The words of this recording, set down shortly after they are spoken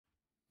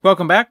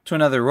Welcome back to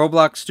another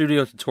Roblox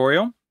Studio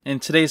tutorial.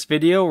 In today's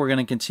video, we're going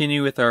to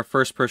continue with our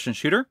first-person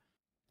shooter.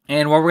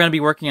 And what we're going to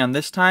be working on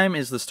this time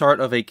is the start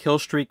of a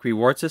Killstreak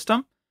reward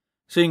system.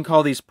 So you can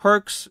call these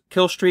perks,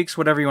 Killstreaks,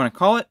 whatever you want to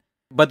call it.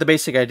 But the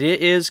basic idea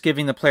is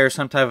giving the player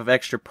some type of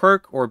extra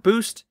perk or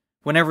boost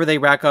whenever they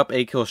rack up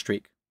a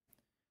Killstreak.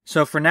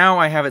 So for now,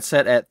 I have it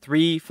set at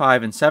 3,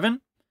 5, and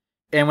 7.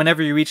 And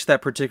whenever you reach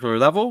that particular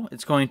level,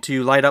 it's going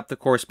to light up the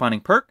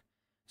corresponding perk.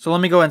 So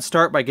let me go ahead and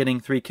start by getting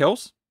 3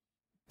 kills.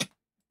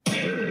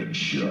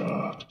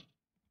 Headshot.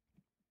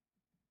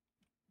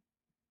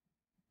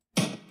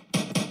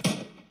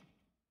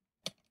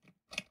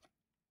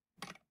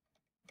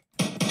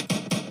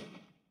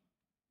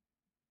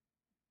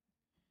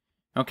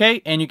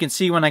 Okay, and you can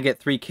see when I get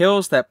 3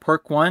 kills that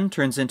perk 1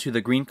 turns into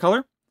the green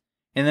color.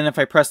 And then if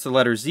I press the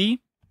letter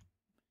Z,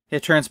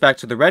 it turns back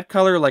to the red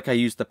color like I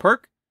used the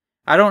perk.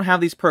 I don't have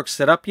these perks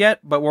set up yet,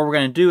 but what we're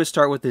going to do is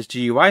start with this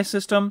GUI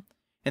system.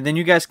 And then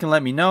you guys can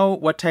let me know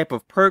what type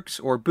of perks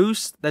or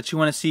boosts that you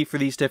want to see for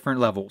these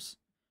different levels.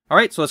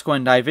 Alright, so let's go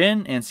ahead and dive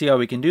in and see how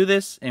we can do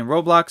this in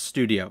Roblox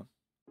Studio.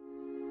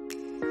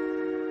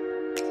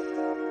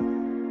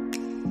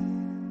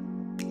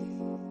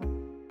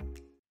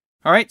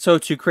 Alright, so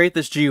to create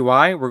this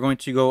GUI, we're going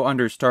to go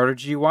under Starter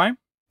GUI.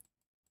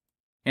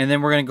 And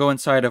then we're going to go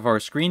inside of our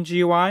Screen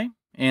GUI.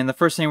 And the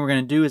first thing we're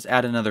going to do is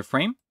add another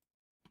frame.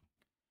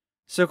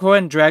 So go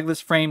ahead and drag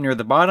this frame near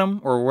the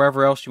bottom or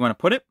wherever else you want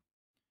to put it.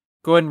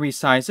 Go ahead and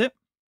resize it.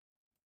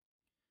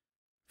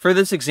 For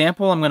this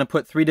example, I'm going to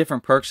put 3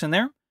 different perks in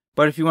there,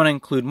 but if you want to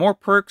include more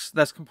perks,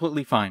 that's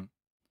completely fine.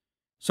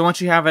 So once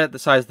you have it at the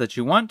size that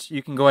you want,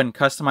 you can go ahead and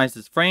customize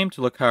this frame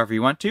to look however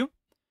you want to.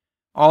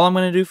 All I'm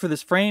going to do for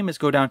this frame is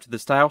go down to the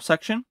Style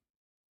section,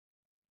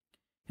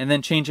 and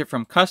then change it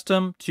from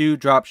Custom to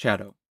Drop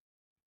Shadow.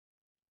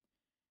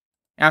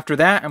 After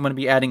that, I'm going to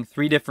be adding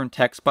 3 different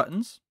text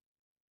buttons.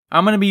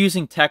 I'm going to be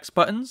using text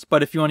buttons,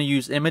 but if you want to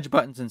use image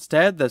buttons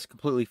instead, that's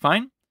completely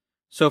fine.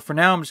 So for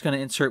now, I'm just going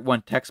to insert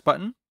 1 text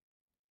button.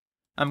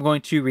 I'm going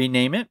to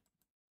rename it.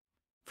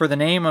 For the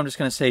name, I'm just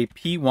going to say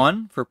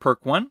P1 for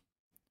perk 1.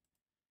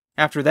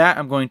 After that,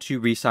 I'm going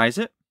to resize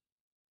it.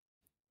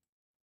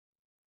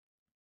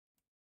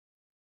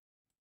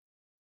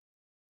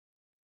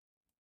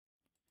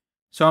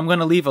 So I'm going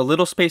to leave a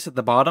little space at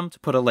the bottom to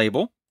put a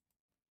label.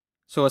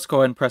 So let's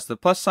go ahead and press the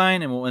plus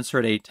sign and we'll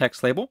insert a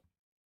text label.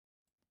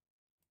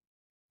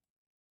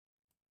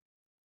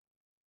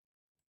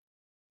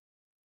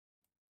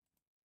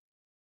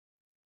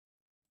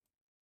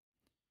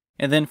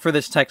 And then for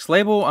this text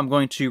label, I'm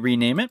going to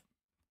rename it.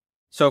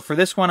 So for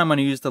this one, I'm going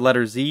to use the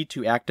letter Z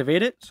to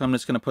activate it. So I'm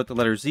just going to put the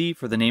letter Z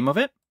for the name of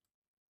it.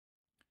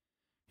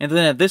 And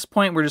then at this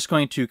point, we're just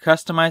going to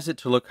customize it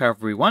to look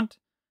however we want.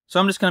 So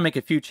I'm just going to make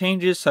a few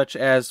changes, such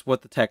as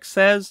what the text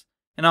says,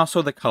 and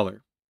also the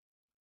color.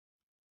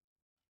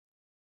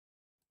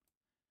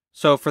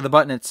 So for the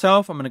button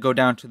itself, I'm going to go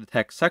down to the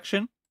text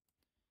section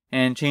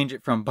and change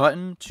it from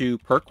button to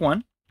perk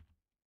 1.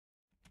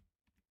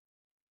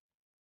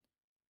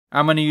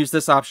 I'm going to use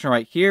this option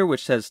right here,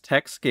 which says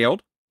text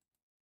scaled.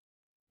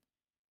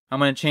 I'm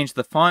going to change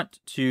the font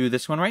to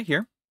this one right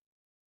here.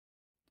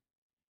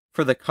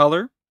 For the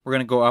color, we're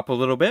going to go up a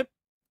little bit.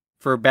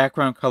 For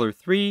background color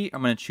 3,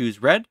 I'm going to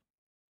choose red.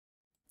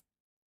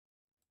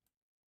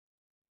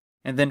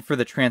 And then for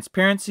the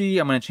transparency,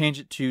 I'm going to change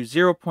it to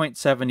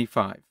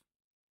 0.75.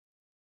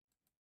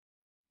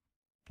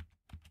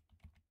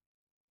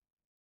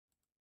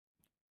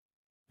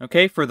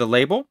 Okay, for the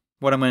label,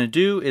 what I'm going to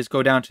do is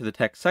go down to the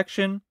text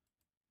section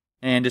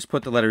and just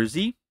put the letter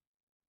Z.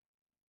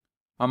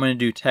 I'm going to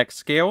do text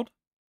scaled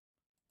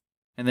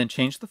and then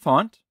change the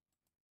font.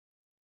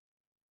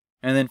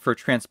 And then for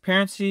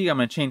transparency, I'm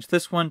going to change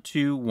this one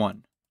to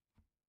 1.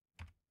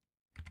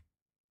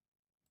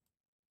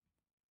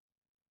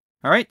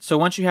 Alright, so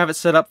once you have it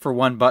set up for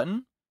 1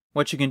 button,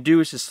 what you can do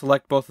is just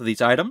select both of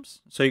these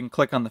items. So you can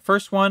click on the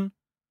first one,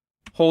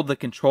 hold the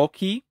control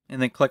key,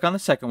 and then click on the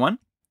second one.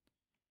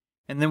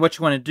 And then what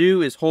you want to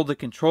do is hold the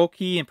control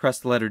key and press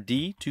the letter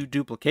D to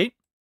duplicate.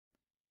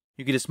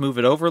 You can just move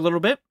it over a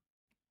little bit,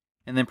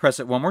 and then press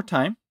it one more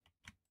time.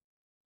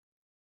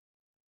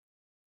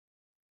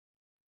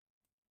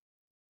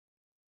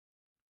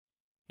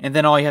 And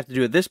then all you have to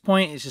do at this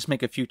point is just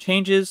make a few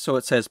changes. So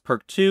it says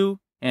perk 2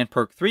 and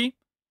perk 3.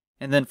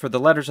 And then for the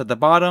letters at the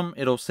bottom,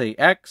 it'll say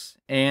X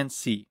and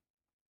C.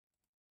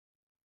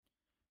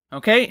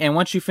 Okay, and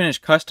once you finish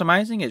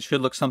customizing, it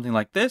should look something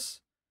like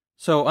this.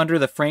 So under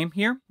the frame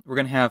here, we're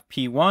going to have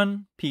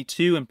P1,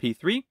 P2, and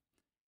P3,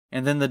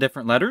 and then the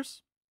different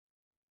letters.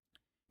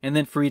 And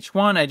then for each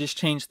one, I just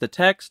changed the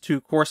text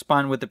to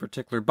correspond with the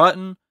particular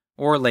button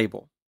or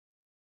label.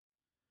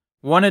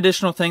 One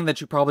additional thing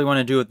that you probably want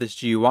to do with this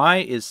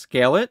GUI is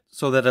scale it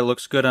so that it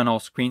looks good on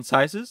all screen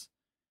sizes.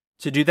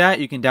 To do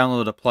that, you can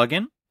download a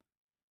plugin.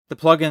 The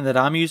plugin that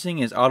I'm using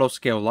is Auto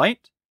Scale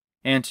Lite.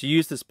 And to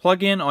use this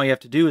plugin, all you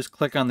have to do is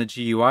click on the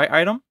GUI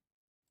item,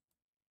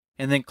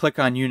 and then click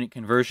on Unit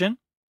Conversion.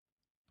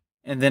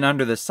 And then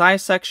under the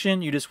size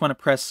section, you just want to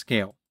press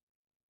Scale.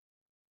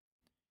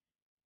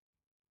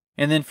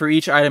 And then for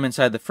each item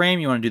inside the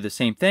frame, you want to do the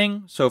same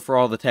thing. So for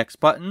all the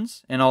text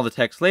buttons and all the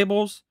text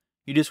labels,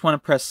 you just want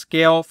to press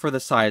scale for the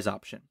size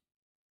option.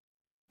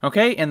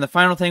 Okay, and the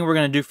final thing we're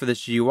going to do for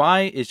this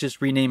GUI is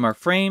just rename our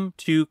frame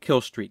to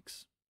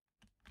Killstreaks.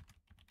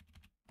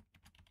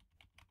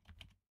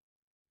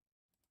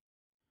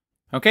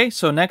 Okay,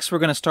 so next we're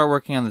going to start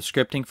working on the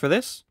scripting for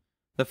this.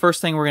 The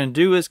first thing we're going to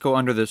do is go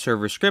under the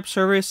server script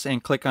service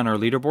and click on our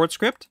leaderboard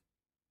script.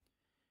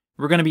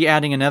 We're going to be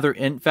adding another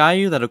int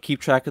value that'll keep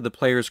track of the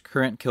player's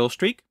current kill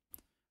streak.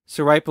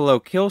 So right below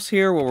kills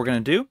here, what we're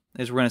going to do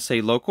is we're going to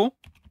say local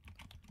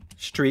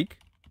streak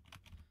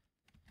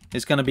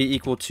is going to be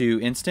equal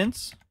to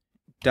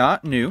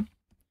instance.new.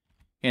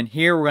 And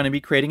here we're going to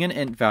be creating an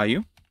int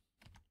value.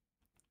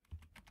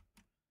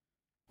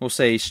 We'll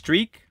say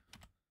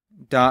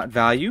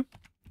streak.value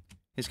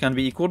is going to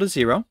be equal to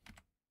 0.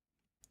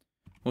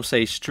 We'll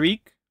say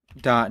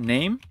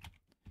streak.name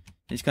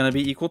is going to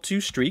be equal to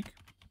streak.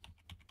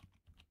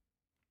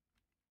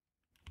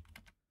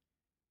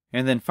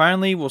 And then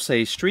finally, we'll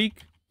say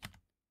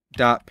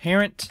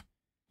streak.parent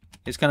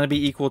is going to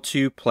be equal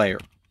to player.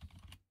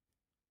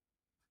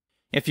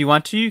 If you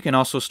want to, you can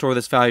also store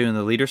this value in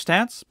the leader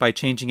stats by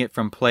changing it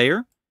from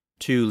player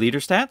to leader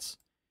stats.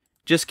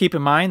 Just keep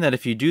in mind that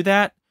if you do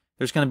that,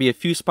 there's going to be a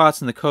few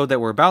spots in the code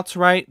that we're about to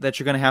write that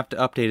you're going to have to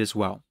update as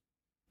well.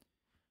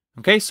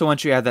 Okay, so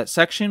once you add that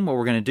section, what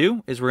we're going to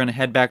do is we're going to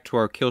head back to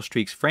our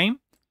Killstreaks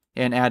frame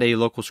and add a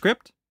local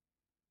script.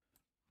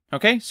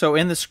 Okay, so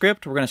in the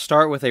script, we're going to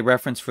start with a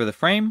reference for the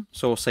frame.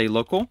 So we'll say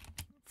local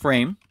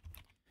frame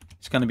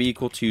is going to be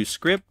equal to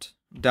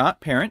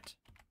script.parent.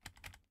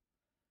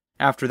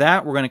 After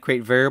that, we're going to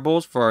create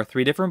variables for our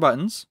 3 different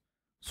buttons.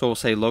 So we'll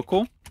say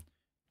local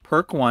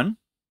perk1.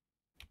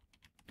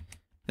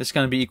 This is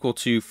going to be equal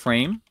to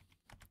frame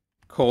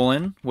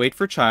colon wait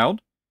for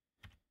child.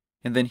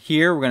 And then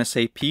here we're going to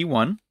say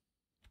p1.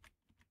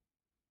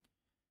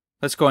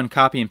 Let's go ahead and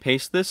copy and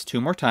paste this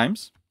 2 more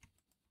times.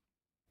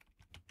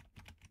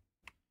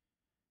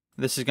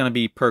 This is going to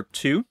be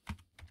perk2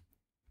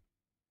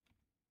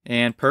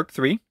 and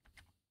perk3.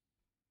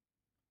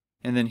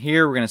 And then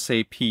here we're going to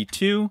say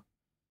p2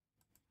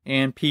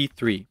 and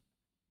p3.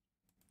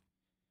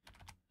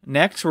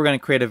 Next, we're going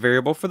to create a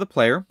variable for the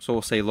player. So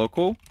we'll say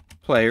local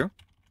player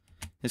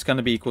is going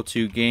to be equal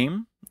to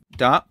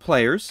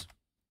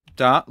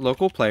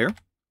game.players.localPlayer.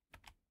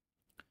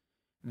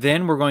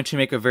 Then we're going to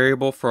make a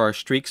variable for our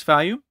streaks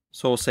value.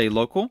 So we'll say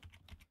local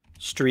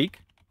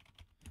streak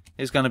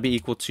is going to be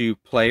equal to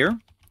player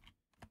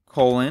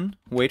colon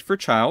wait for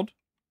child.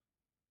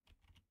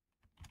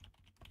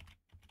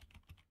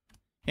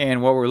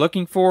 And what we're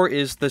looking for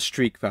is the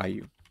streak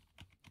value.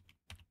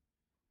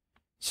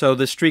 So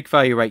the streak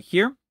value right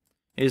here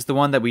is the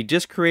one that we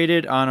just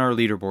created on our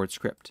leaderboard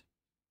script.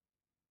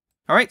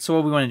 Alright, so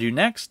what we want to do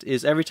next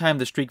is every time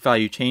the streak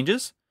value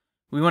changes,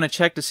 we want to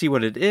check to see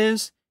what it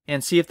is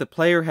and see if the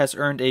player has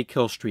earned a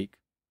kill streak.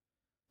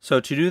 So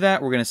to do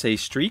that, we're going to say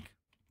streak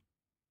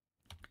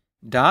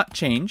dot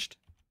changed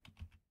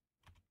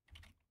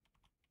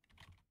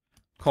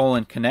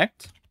colon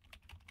connect.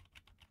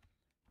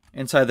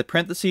 Inside the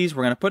parentheses,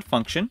 we're going to put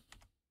function.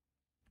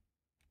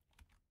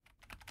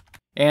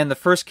 And the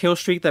first kill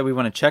streak that we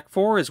want to check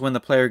for is when the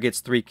player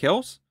gets 3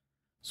 kills.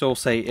 So we'll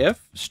say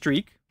if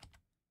streak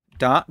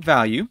dot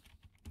value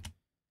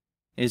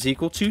is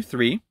equal to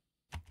 3.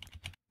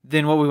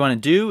 Then what we want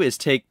to do is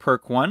take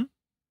perk1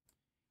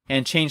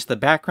 and change the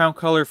background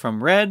color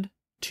from red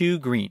to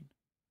green.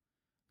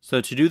 So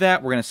to do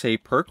that, we're going to say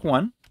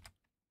perk1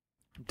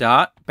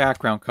 dot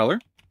background color.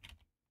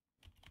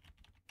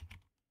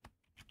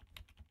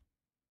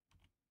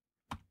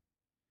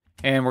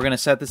 And we're going to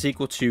set this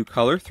equal to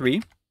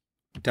color3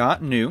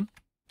 dot new.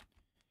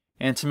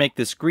 And to make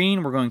this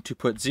green, we're going to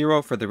put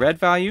 0 for the red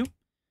value,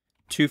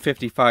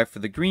 255 for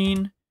the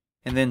green,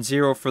 and then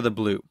 0 for the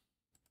blue.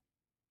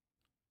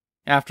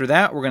 After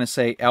that, we're going to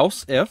say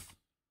else if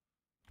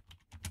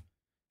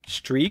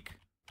streak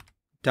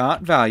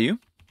dot value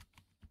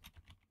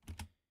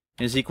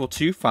is equal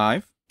to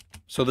 5.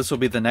 So this will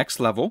be the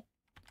next level.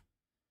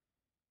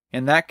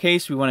 In that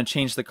case, we want to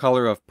change the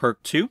color of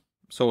perk2.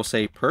 So we'll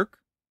say perk2.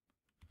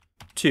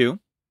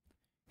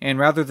 And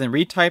rather than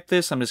retype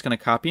this, I'm just going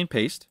to copy and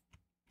paste.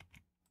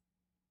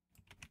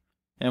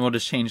 And we'll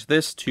just change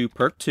this to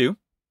perk2.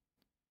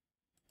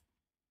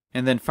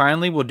 And then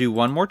finally, we'll do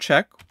one more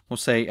check. We'll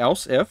say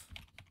else if.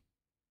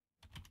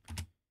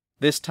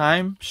 This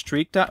time,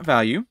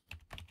 streak.value.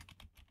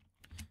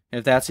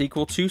 If that's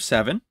equal to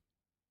 7.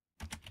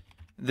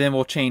 Then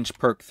we'll change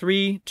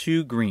perk3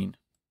 to green.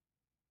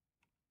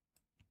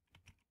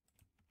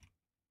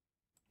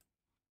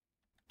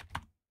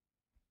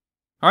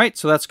 Alright,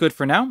 so that's good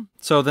for now.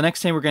 So the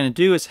next thing we're going to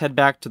do is head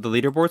back to the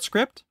leaderboard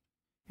script.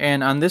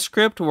 And on this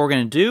script, what we're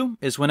going to do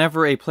is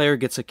whenever a player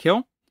gets a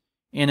kill,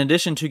 in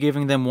addition to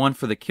giving them 1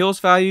 for the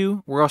kills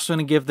value, we're also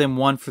going to give them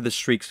 1 for the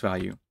streaks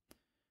value.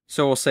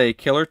 So we'll say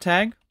killer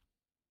tag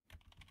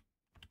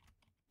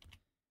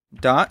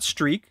dot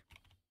streak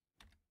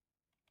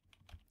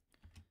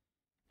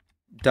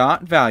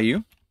dot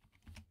value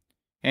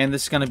And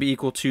this is going to be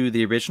equal to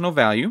the original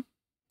value.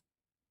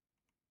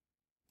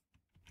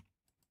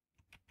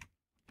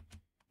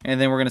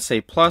 And then we're going to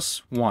say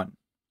 +1.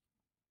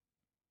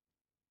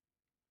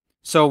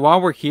 So while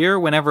we're here,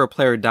 whenever a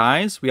player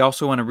dies, we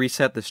also want to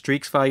reset the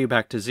streaks value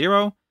back to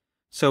 0.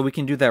 So we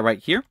can do that right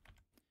here.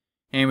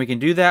 And we can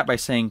do that by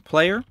saying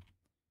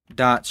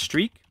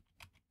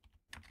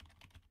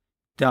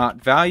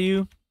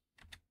player.streak.value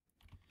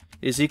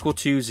is equal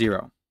to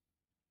 0.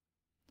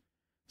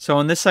 So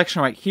in this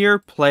section right here,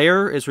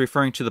 player is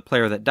referring to the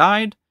player that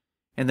died,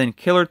 and then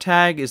killer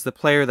tag is the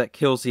player that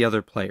kills the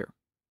other player.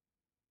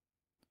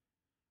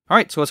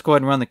 Alright, so let's go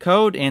ahead and run the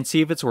code and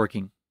see if it's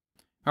working.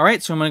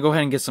 Alright, so I'm going to go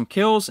ahead and get some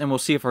kills, and we'll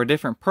see if our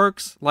different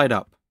perks light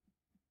up.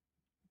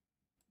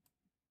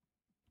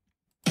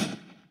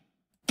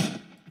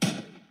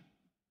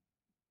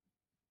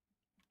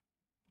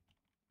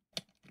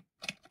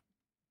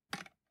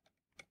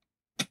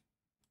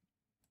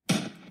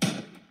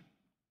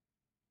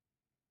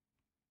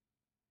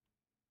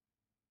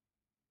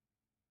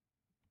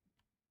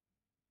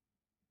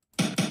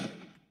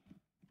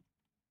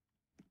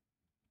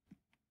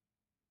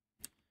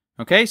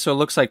 Okay, so it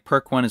looks like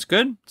perk 1 is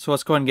good. So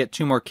let's go ahead and get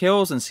 2 more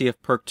kills and see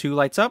if perk 2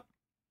 lights up.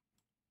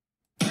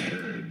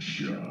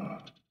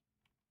 Headshot.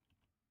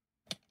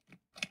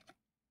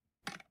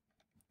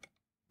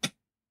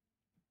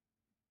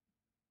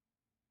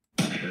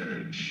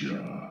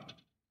 Headshot.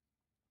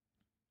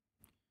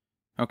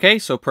 Okay,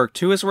 so perk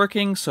 2 is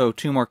working, so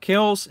 2 more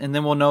kills, and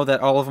then we'll know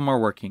that all of them are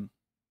working.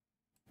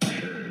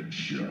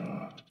 Headshot.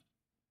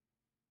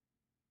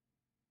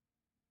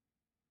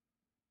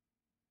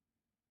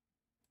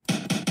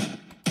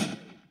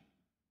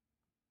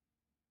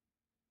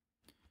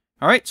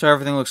 Alright, so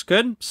everything looks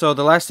good. So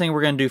the last thing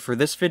we're going to do for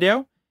this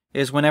video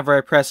is whenever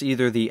I press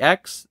either the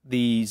X,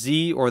 the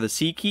Z, or the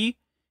C key,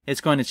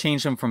 it's going to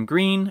change them from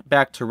green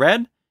back to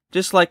red,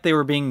 just like they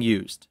were being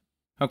used.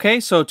 Okay,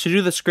 so to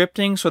do the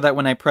scripting so that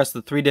when I press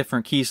the 3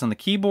 different keys on the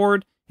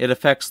keyboard, it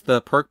affects the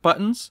perk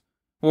buttons,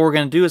 what we're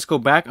going to do is go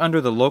back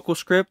under the local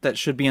script that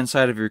should be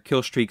inside of your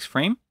Killstreaks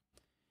frame.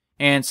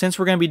 And since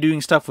we're going to be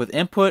doing stuff with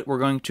input, we're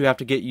going to have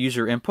to get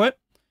user input.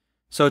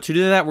 So to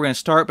do that, we're going to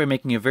start by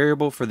making a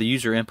variable for the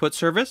user input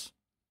service.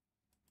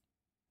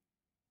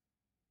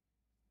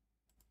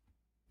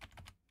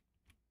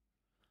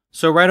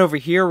 So right over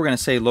here, we're going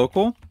to say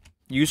local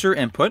user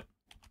input.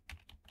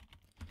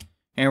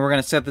 And we're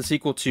going to set this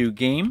equal to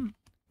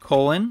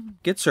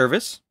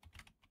game:getService.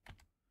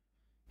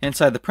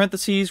 Inside the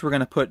parentheses, we're going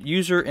to put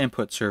user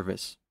input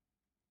service.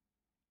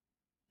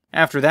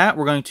 After that,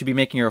 we're going to be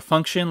making our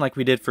function like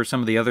we did for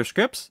some of the other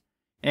scripts.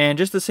 And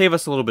just to save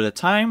us a little bit of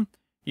time,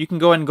 you can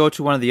go ahead and go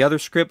to one of the other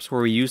scripts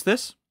where we use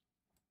this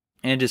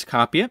and just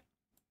copy it.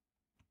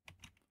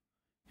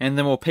 And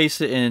then we'll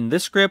paste it in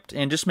this script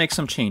and just make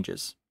some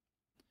changes.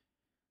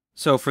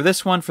 So for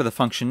this one, for the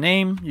function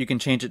name, you can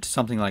change it to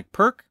something like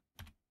perk.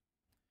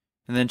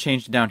 And then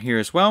change it down here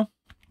as well.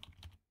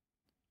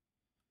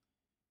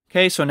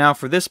 Okay, so now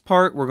for this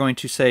part, we're going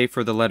to say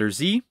for the letter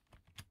Z.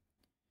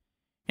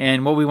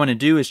 And what we want to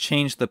do is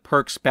change the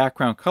perk's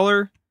background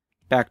color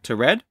back to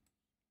red.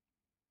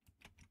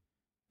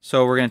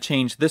 So we're going to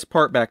change this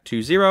part back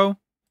to 0.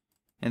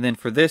 And then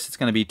for this, it's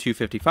going to be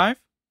 255.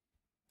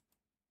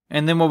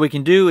 And then what we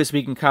can do is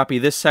we can copy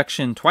this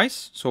section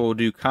twice. So we'll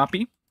do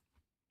copy,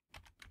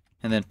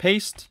 and then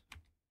paste,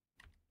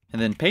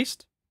 and then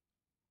paste.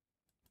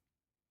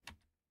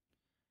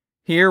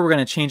 Here we're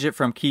going to change it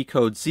from key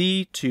code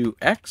Z to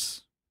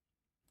X,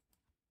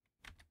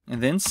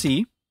 and then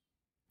C.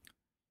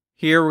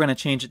 Here we're going to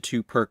change it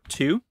to perk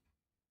 2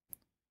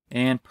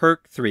 and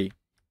perk 3.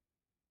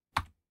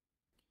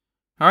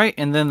 Alright,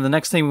 and then the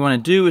next thing we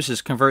want to do is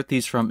just convert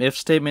these from if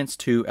statements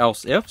to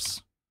else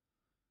ifs.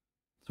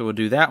 So we'll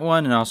do that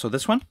one and also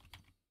this one.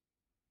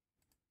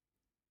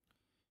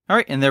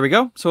 Alright, and there we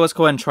go. So let's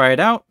go ahead and try it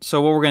out. So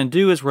what we're going to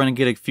do is we're going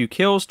to get a few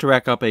kills to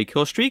rack up a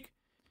kill streak.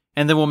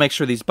 And then we'll make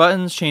sure these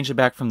buttons change it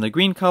back from the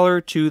green color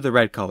to the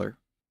red color.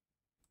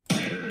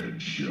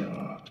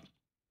 Headshot.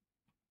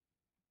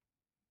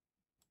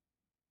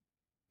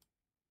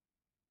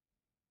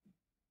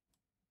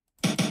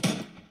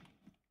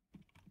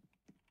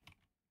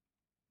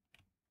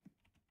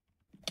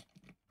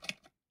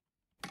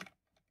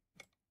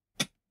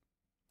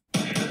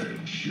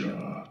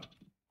 Headshot.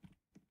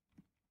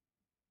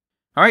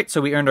 Alright,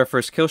 so we earned our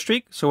first kill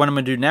streak. So what I'm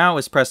going to do now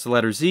is press the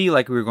letter Z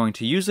like we were going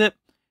to use it.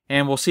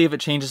 And we'll see if it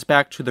changes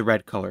back to the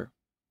red color.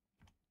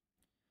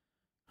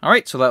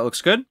 Alright, so that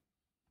looks good.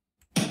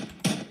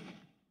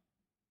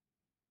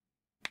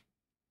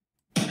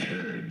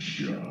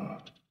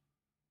 Headshot.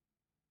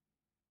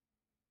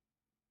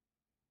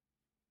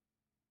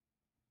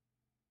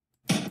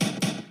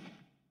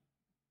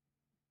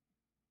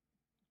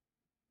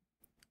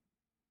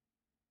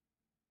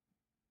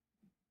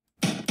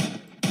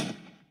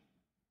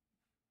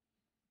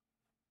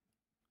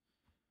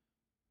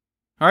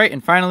 Alright,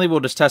 and finally we'll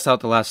just test out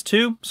the last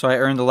 2. So I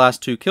earned the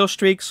last 2 kill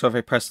streaks, so if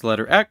I press the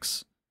letter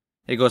X,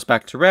 it goes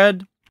back to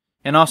red,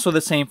 and also the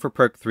same for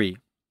perk 3.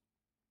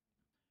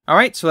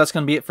 Alright, so that's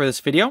going to be it for this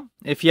video.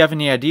 If you have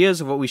any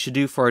ideas of what we should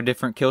do for our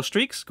different kill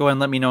streaks, go ahead and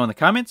let me know in the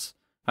comments.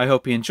 I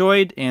hope you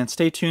enjoyed, and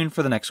stay tuned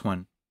for the next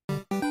one.